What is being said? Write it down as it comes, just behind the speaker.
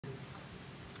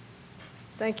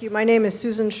Thank you. My name is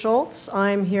Susan Schultz.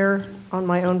 I'm here on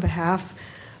my own behalf.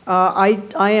 I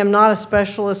am not a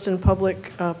specialist in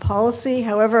public policy.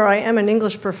 However, I am an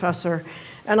English professor,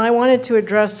 and I wanted to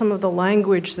address some of the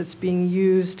language that's being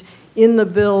used in the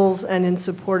bills and in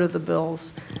support of the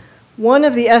bills. One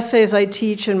of the essays I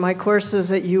teach in my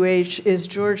courses at UH is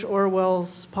George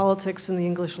Orwell's Politics in the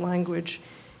English Language,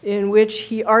 in which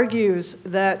he argues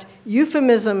that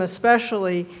euphemism,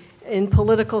 especially in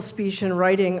political speech and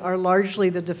writing, are largely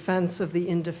the defense of the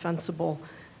indefensible.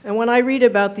 And when I read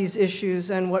about these issues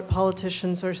and what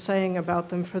politicians are saying about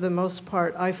them, for the most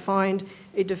part, I find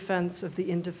a defense of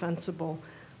the indefensible.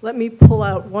 Let me pull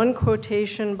out one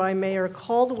quotation by Mayor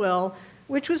Caldwell,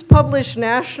 which was published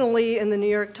nationally in the New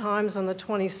York Times on the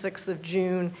 26th of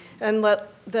June, and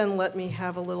then let me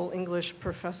have a little English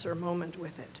professor moment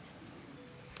with it.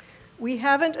 "We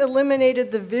haven't eliminated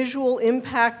the visual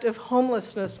impact of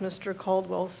homelessness," Mr.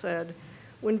 Caldwell said.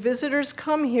 "When visitors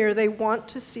come here, they want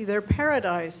to see their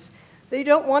paradise. They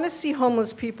don't want to see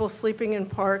homeless people sleeping in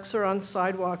parks or on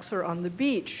sidewalks or on the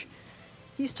beach."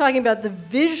 He's talking about the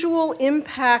visual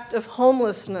impact of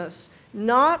homelessness,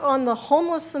 not on the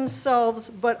homeless themselves,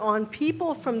 but on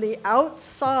people from the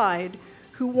outside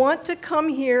who want to come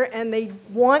here and they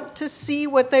want to see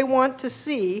what they want to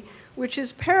see, which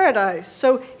is paradise.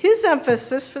 So his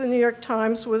emphasis for the New York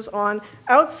Times was on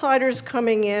outsiders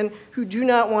coming in who do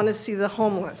not want to see the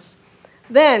homeless.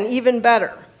 Then, even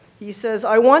better, he says,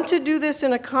 "I want to do this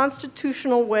in a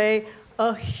constitutional way,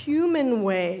 a human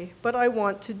way, but I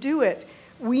want to do it.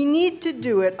 We need to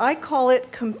do it. I call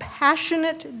it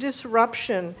compassionate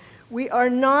disruption. We are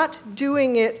not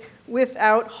doing it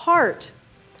without heart."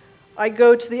 I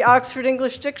go to the Oxford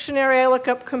English Dictionary, I look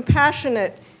up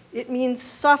compassionate. It means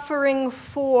suffering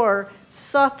for,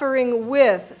 suffering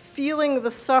with, feeling the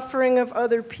suffering of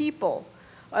other people.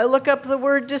 I look up the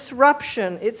word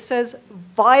disruption. It says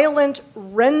violent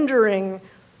rending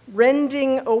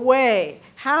away.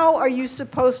 How are you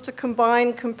supposed to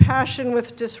combine compassion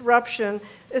with disruption,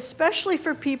 especially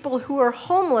for people who are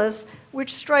homeless,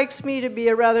 which strikes me to be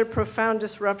a rather profound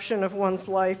disruption of one's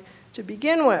life to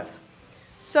begin with?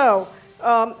 So,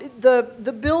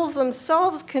 the bills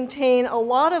themselves contain a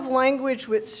lot of language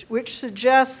which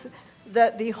suggests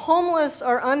that the homeless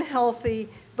are unhealthy,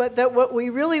 but that what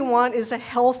we really want is a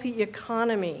healthy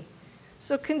economy.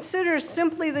 So consider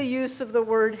simply the use of the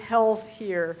word health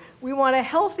here. We want a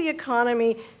healthy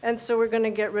economy, and so we're going to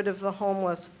get rid of the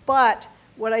homeless. But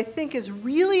what I think is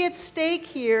really at stake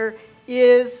here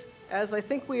is, as I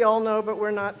think we all know but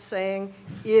we're not saying,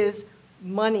 is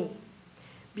money.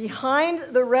 Behind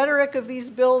the rhetoric of these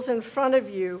bills in front of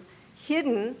you,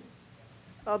 hidden,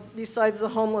 besides the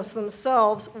homeless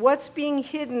themselves, what's being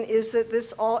hidden is that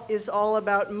this is all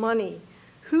about money.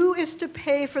 Who is to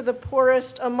pay for the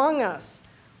poorest among us?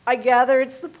 I gather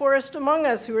it's the poorest among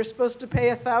us who are supposed to pay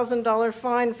a $1,000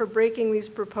 fine for breaking these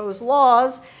proposed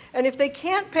laws, and if they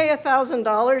can't pay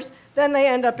 $1,000, then they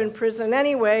end up in prison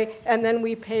anyway, and then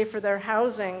we pay for their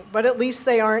housing. But at least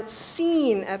they aren't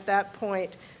seen at that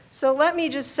point. So let me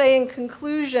just say in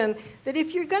conclusion that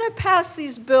if you're going to pass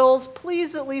these bills,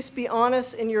 please at least be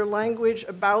honest in your language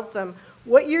about them.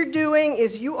 What you're doing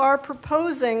is you are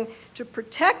proposing to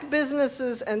protect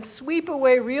businesses and sweep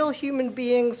away real human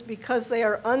beings because they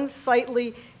are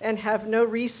unsightly and have no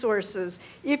resources.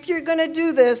 If you're going to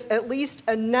do this, at least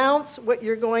announce what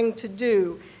you're going to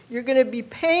do. You're going to be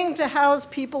paying to house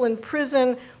people in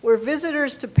prison where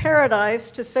visitors to paradise,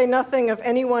 to say nothing of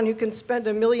anyone who can spend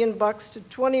 $1 million to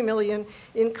 $20 million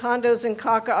in condos in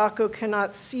Kaka'ako,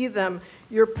 cannot see them.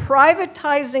 You're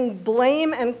privatizing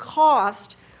blame and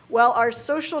cost while our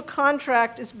social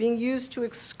contract is being used to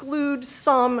exclude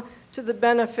some to the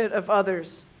benefit of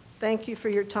others. Thank you for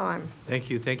your time. Thank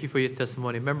you. Thank you for your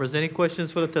testimony. Members, any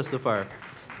questions for the testifier?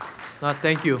 Not,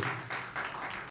 thank you.